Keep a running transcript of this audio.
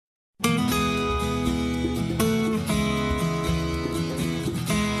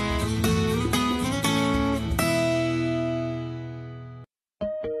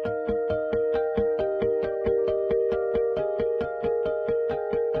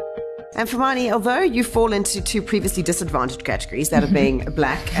And Fumani, although you fall into two previously disadvantaged categories, that of being a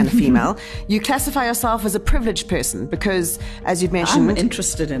black and a female, you classify yourself as a privileged person because, as you'd mentioned... I'm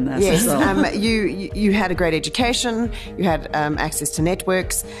interested in that yes, as well. You had a great education, you had access to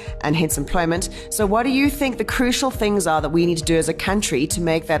networks and hence employment. So what do you think the crucial things are that we need to do as a country to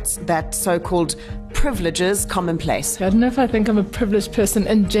make that so-called privileges commonplace? I don't know if I think I'm a privileged person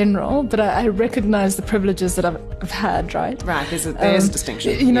in general, but I recognize the privileges that I've had, right? Right, there's a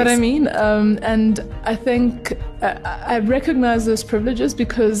distinction. You know what I mean? And I think I recognize those privileges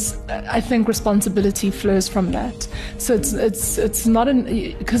because I think responsibility flows from that. So it's not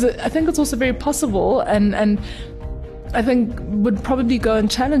because I think it's also very possible and I think would probably go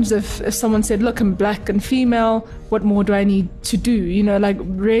unchallenged if someone said, look, I'm black and female, what more do I need to do? You know, like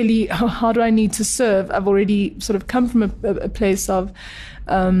really, how do I need to serve? I've already sort of come from a place of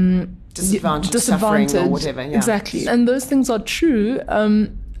disadvantage, suffering or whatever. Yeah. Exactly. And those things are true,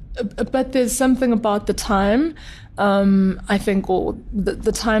 but there's something about the time, I think, or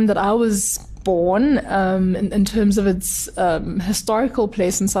the time that I was born in terms of its historical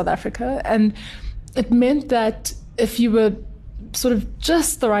place in South Africa. And it meant that if you were sort of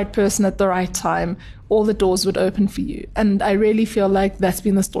just the right person at the right time, all the doors would open for you. And I really feel like that's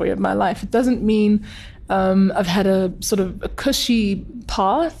been the story of my life. It doesn't mean I've had a sort of a cushy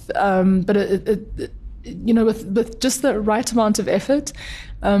path, but you know, with just the right amount of effort,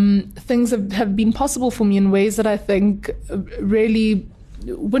 things have been possible for me in ways that I think really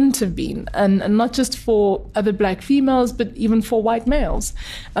wouldn't have been, and not just for other black females, but even for white males.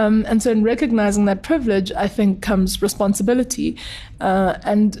 And so in recognizing that privilege, I think comes responsibility.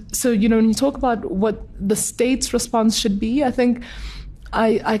 And so, you know, when you talk about what the state's response should be, I think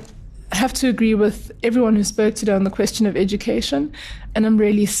I have to agree with everyone who spoke today on the question of education. And I'm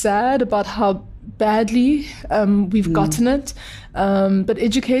really sad about how badly we've gotten it. But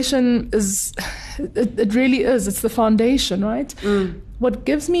education it really is. It's the foundation, right? What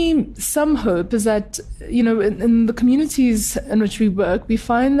gives me some hope is that, you know, in the communities in which we work, we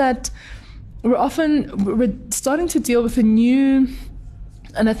find that we're starting to deal with a new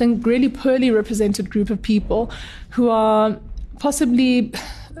and I think really poorly represented group of people who are possibly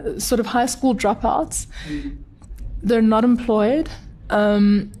sort of high school dropouts. They're not employed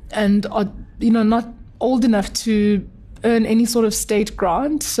and are, you know, not old enough to earn any sort of state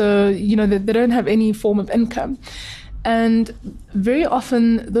grant. So, you know, they don't have any form of income. And very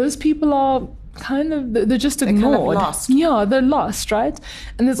often those people are they're just ignored. Kind of lost. Yeah, they're lost, right?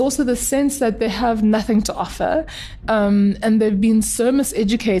 And there's also the sense that they have nothing to offer, and they've been so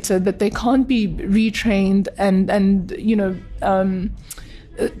miseducated that they can't be retrained and you know,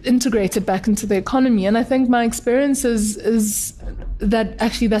 integrated back into the economy. And I think my experience is that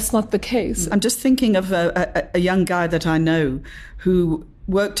actually that's not the case. I'm just thinking of a young guy that I know who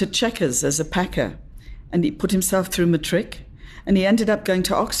worked at Checkers as a packer, and he put himself through matric, and he ended up going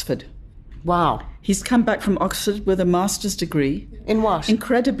to Oxford. Wow. He's come back from Oxford with a master's degree. In what?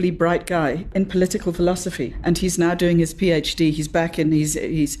 Incredibly bright guy in political philosophy. And he's now doing his PhD. He's back in,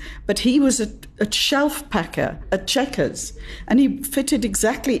 but he was a shelf packer at Checkers. And he fitted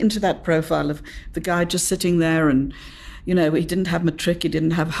exactly into that profile of the guy just sitting there and, you know, he didn't have matric, he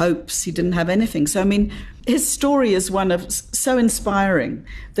didn't have hopes, he didn't have anything. So, I mean, his story is one of so inspiring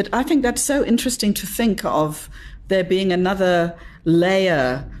that I think that's so interesting to think of there being another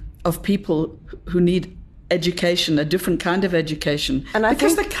layer of people who need education, a different kind of education, and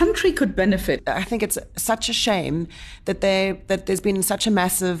because the country could benefit. I think it's such a shame that there's been such a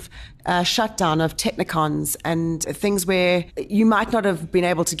massive shutdown of technicons and things where you might not have been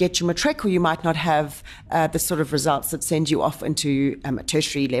able to get your matric, or you might not have the sort of results that send you off into a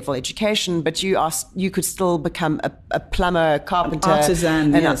tertiary level education, but you could still become a plumber, carpenter, an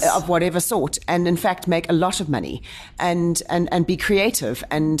artisan, yes, of whatever sort, and in fact make a lot of money and be creative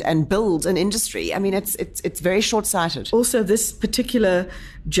and build an industry. I mean, it's very short-sighted. Also, this particular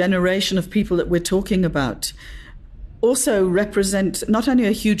generation of people that we're talking about also represent not only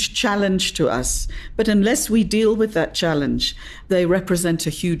a huge challenge to us, but unless we deal with that challenge, they represent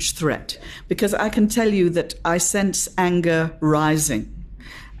a huge threat. Because I can tell you that I sense anger rising.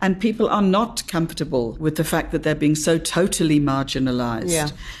 And people are not comfortable with the fact that they're being so totally marginalized. Yeah.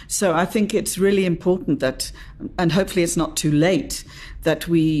 So I think it's really important that, and hopefully it's not too late, that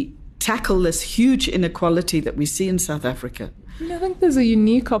we tackle this huge inequality that we see in South Africa. I think there's a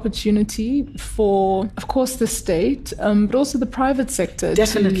unique opportunity for, of course, the state, but also the private sector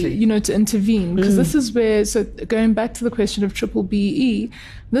Definitely. to intervene. Because this is where, so going back to the question of triple BE,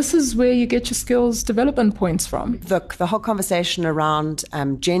 this is where you get your skills development points from. The whole conversation around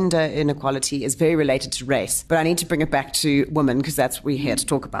gender inequality is very related to race, but I need to bring it back to women because that's what we're here to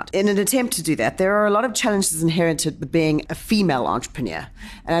talk about. In an attempt to do that, there are a lot of challenges inherent with being a female entrepreneur.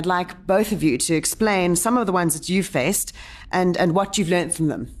 And I'd like both of you to explain some of the ones that you've faced and what you've learned from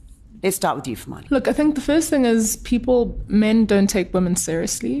them. Let's start with you, Fumani. Look, I think the first thing is men don't take women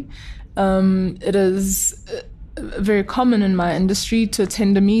seriously. It is very common in my industry to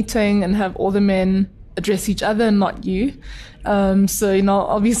attend a meeting and have all the men address each other and not you. So,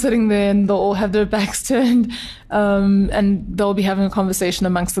 I'll be sitting there and they'll all have their backs turned and they'll be having a conversation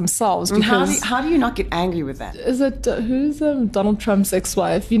amongst themselves. Because how do you not get angry with that? Is it, who's Donald Trump's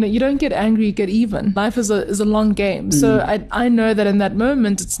ex-wife? You don't get angry, you get even. Life is a long game. So I know that in that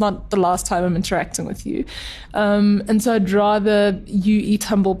moment, it's not the last time I'm interacting with you. And so I'd rather you eat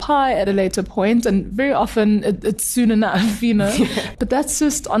humble pie at a later point, and very often it's soon enough, But that's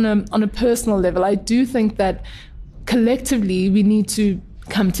just on a personal level. I do think that collectively we need to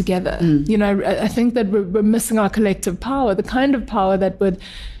come together. I think that we're missing our collective power, the kind of power that would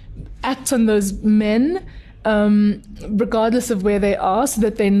act on those men regardless of where they are, so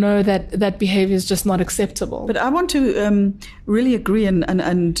that they know that behavior is just not acceptable. But I want to really agree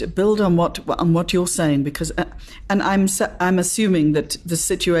and build on what you're saying, because and I'm assuming that the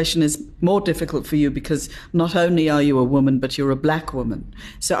situation is more difficult for you because not only are you a woman, but you're a black woman.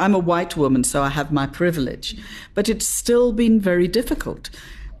 So I'm a white woman, so I have my privilege. But it's still been very difficult.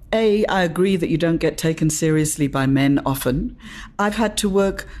 I agree that you don't get taken seriously by men often. I've had to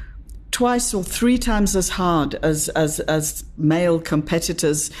work twice or three times as hard as male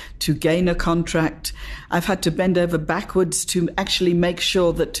competitors to gain a contract. I've had to bend over backwards to actually make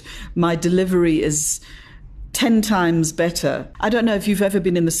sure that my delivery is 10 times better. I don't know if you've ever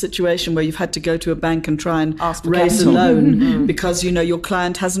been in the situation where you've had to go to a bank and try and raise a loan because, your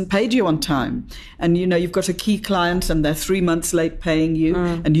client hasn't paid you on time. And, you've got a key client and they're 3 months late paying you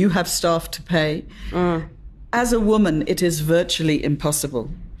and you have staff to pay. As a woman, it is virtually impossible.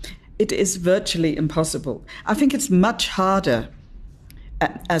 It is virtually impossible. I think it's much harder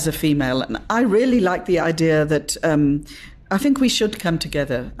as a female. And I really like the idea that I think we should come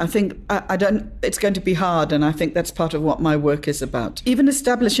together. I think it's going to be hard, and I think that's part of what my work is about. Even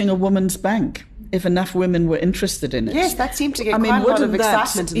establishing a women's bank, if enough women were interested in it. Yes, that seemed to get quite a lot of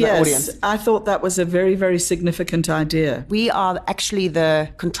excitement in the audience. I thought that was a very, very significant idea. We are actually the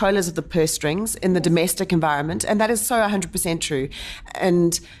controllers of the purse strings in the domestic environment, and that is so 100% true.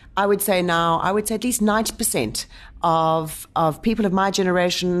 And I would say at least 90% of people of my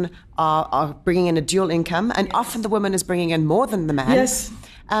generation are bringing in a dual income, and often the woman is bringing in more than the man. Yes.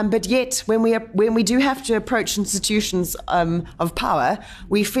 But yet, when we do have to approach institutions of power,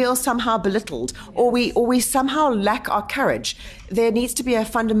 we feel somehow belittled, or we somehow lack our courage. There needs to be a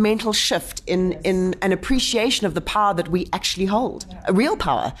fundamental shift in an appreciation of the power that we actually hold, a real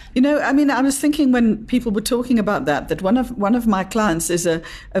power. I was thinking when people were talking about that one of my clients is a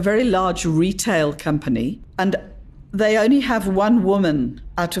very large retail company, and they only have one woman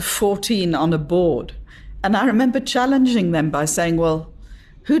out of 14 on a board. And I remember challenging them by saying, well,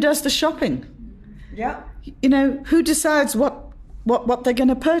 who does the shopping? Yeah. Who decides what they're going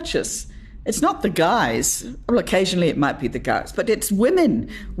to purchase? It's not the guys. Well, occasionally it might be the guys, but it's women.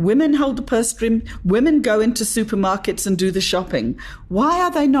 Women hold the purse string. Women go into supermarkets and do the shopping. Why are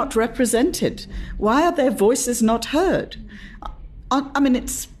they not represented? Why are their voices not heard? Am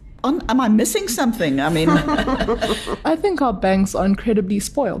I missing something? I think our banks are incredibly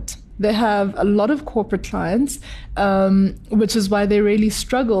spoiled. They have a lot of corporate clients, which is why they really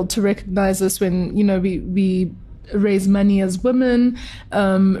struggle to recognize us when, we raise money as women,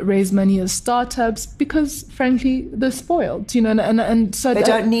 raise money as startups, because frankly they're spoiled, and so they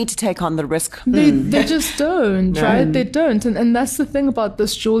don't need to take on the risk. They just don't, right? They don't, and that's the thing about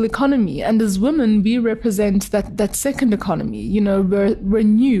this dual economy. And as women, we represent that second economy. We're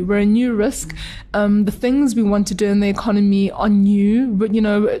new, we're a new risk. The things we want to do in the economy are new, but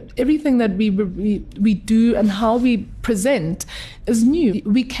everything that we do and how we present is new.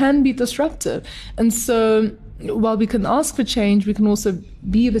 We can be disruptive, and so while we can ask for change, we can also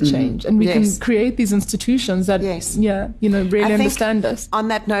be the change, and we can create these institutions that, really understand us. On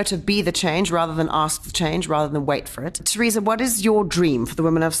that note of be the change rather than ask for change, rather than wait for it, Teresa, what is your dream for the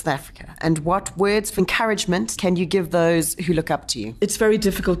women of South Africa, and what words of encouragement can you give those who look up to you? It's very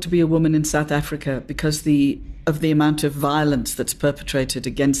difficult to be a woman in South Africa because of the amount of violence that's perpetrated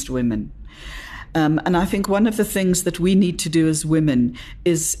against women. And I think one of the things that we need to do as women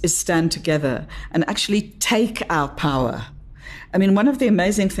is stand together and actually take our power. I mean, one of the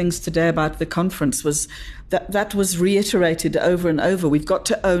amazing things today about the conference was that was reiterated over and over. We've got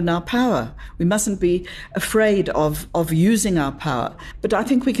to own our power. We mustn't be afraid of using our power. But I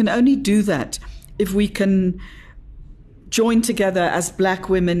think we can only do that if we can join together as Black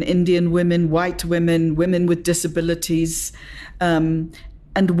women, Indian women, white women, women with disabilities, and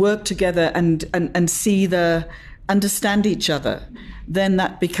work together and understand each other. Then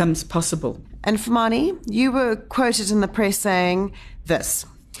that becomes possible. And Fumani, you were quoted in the press saying this: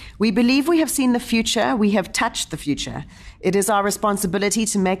 "We believe we have seen the future, we have touched the future. It is our responsibility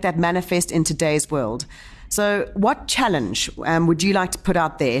to make that manifest in today's world." So what challenge would you like to put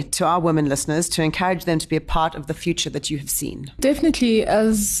out there to our women listeners to encourage them to be a part of the future that you have seen? Definitely,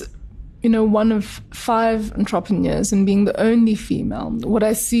 as one of 5 entrepreneurs and being the only female, what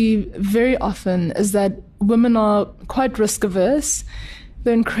I see very often is that women are quite risk averse.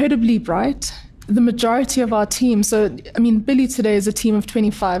 They're incredibly bright. The majority of our team, Billy today is a team of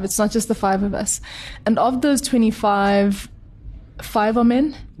 25. It's not just the 5 of us. And of those 25, 5 are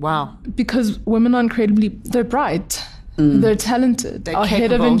men. Wow. Because women are they're bright. They're talented. They're our capable.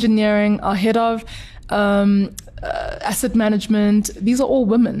 head of engineering, our head of asset management, these are all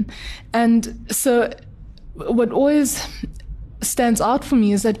women. And so what always stands out for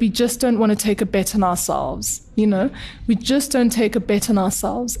me is that we just don't want to take a bet on ourselves. We just don't take a bet on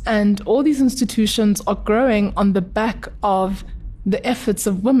ourselves. And all these institutions are growing on the back of the efforts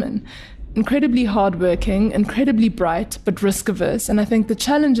of women. Incredibly hardworking, incredibly bright, but risk averse. And I think the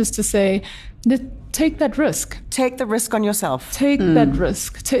challenge is to say, take that risk. Take the risk on yourself. Take that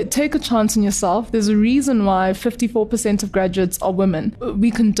risk. Take a chance on yourself. There's a reason why 54% of graduates are women.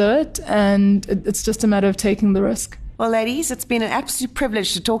 We can do it, and it's just a matter of taking the risk. Well, ladies, it's been an absolute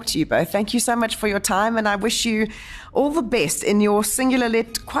privilege to talk to you both. Thank you so much for your time, and I wish you all the best in your singular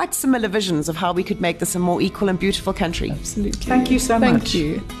yet quite similar visions of how we could make this a more equal and beautiful country. Absolutely. Thank you so much. Thank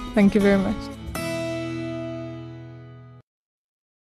you. Thank you very much.